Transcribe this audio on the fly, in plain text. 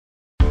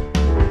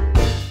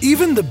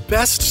Even the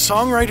best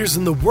songwriters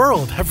in the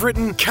world have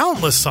written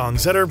countless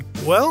songs that are,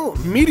 well,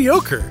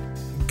 mediocre.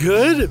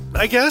 Good,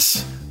 I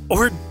guess,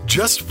 or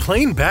just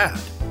plain bad.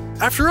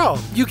 After all,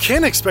 you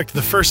can't expect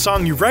the first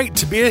song you write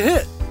to be a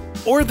hit,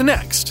 or the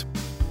next,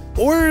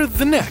 or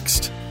the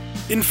next.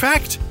 In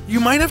fact,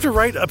 you might have to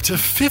write up to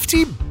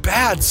 50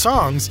 bad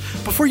songs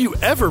before you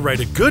ever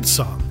write a good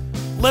song,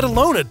 let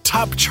alone a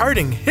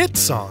top-charting hit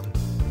song.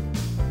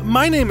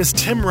 My name is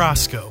Tim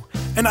Roscoe,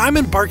 and I'm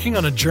embarking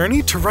on a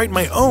journey to write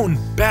my own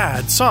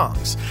bad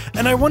songs,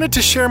 and I wanted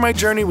to share my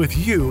journey with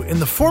you in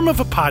the form of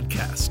a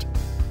podcast.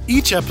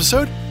 Each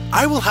episode,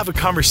 I will have a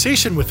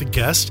conversation with a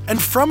guest,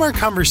 and from our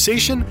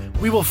conversation,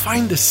 we will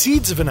find the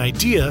seeds of an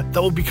idea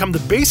that will become the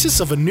basis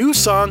of a new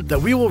song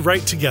that we will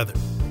write together.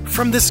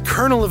 From this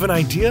kernel of an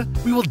idea,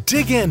 we will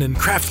dig in and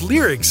craft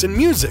lyrics and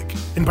music,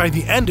 and by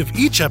the end of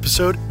each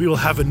episode, we will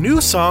have a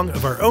new song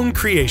of our own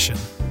creation.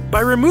 By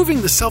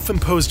removing the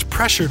self-imposed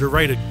pressure to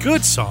write a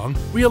good song,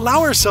 we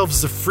allow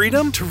ourselves the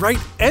freedom to write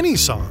any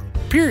song,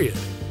 period.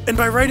 And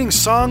by writing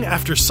song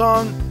after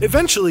song,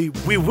 eventually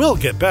we will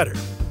get better.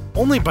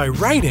 Only by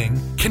writing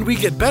can we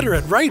get better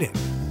at writing.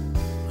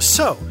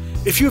 So,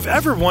 if you've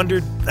ever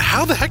wondered,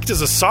 how the heck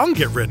does a song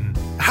get written?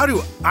 How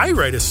do I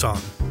write a song?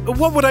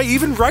 What would I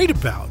even write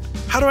about?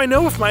 How do I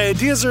know if my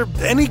ideas are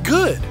any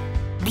good?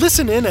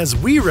 Listen in as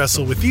we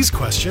wrestle with these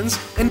questions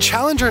and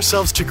challenge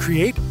ourselves to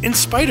create in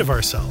spite of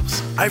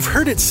ourselves. I've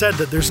heard it said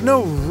that there's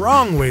no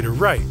wrong way to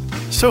write.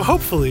 So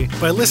hopefully,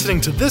 by listening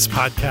to this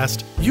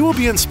podcast, you will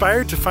be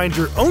inspired to find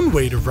your own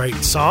way to write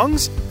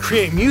songs,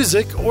 create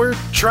music, or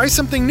try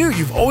something new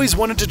you've always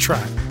wanted to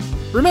try.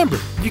 Remember,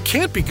 you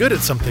can't be good at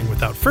something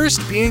without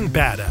first being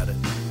bad at it.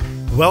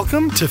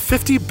 Welcome to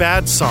 50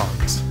 Bad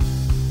Songs.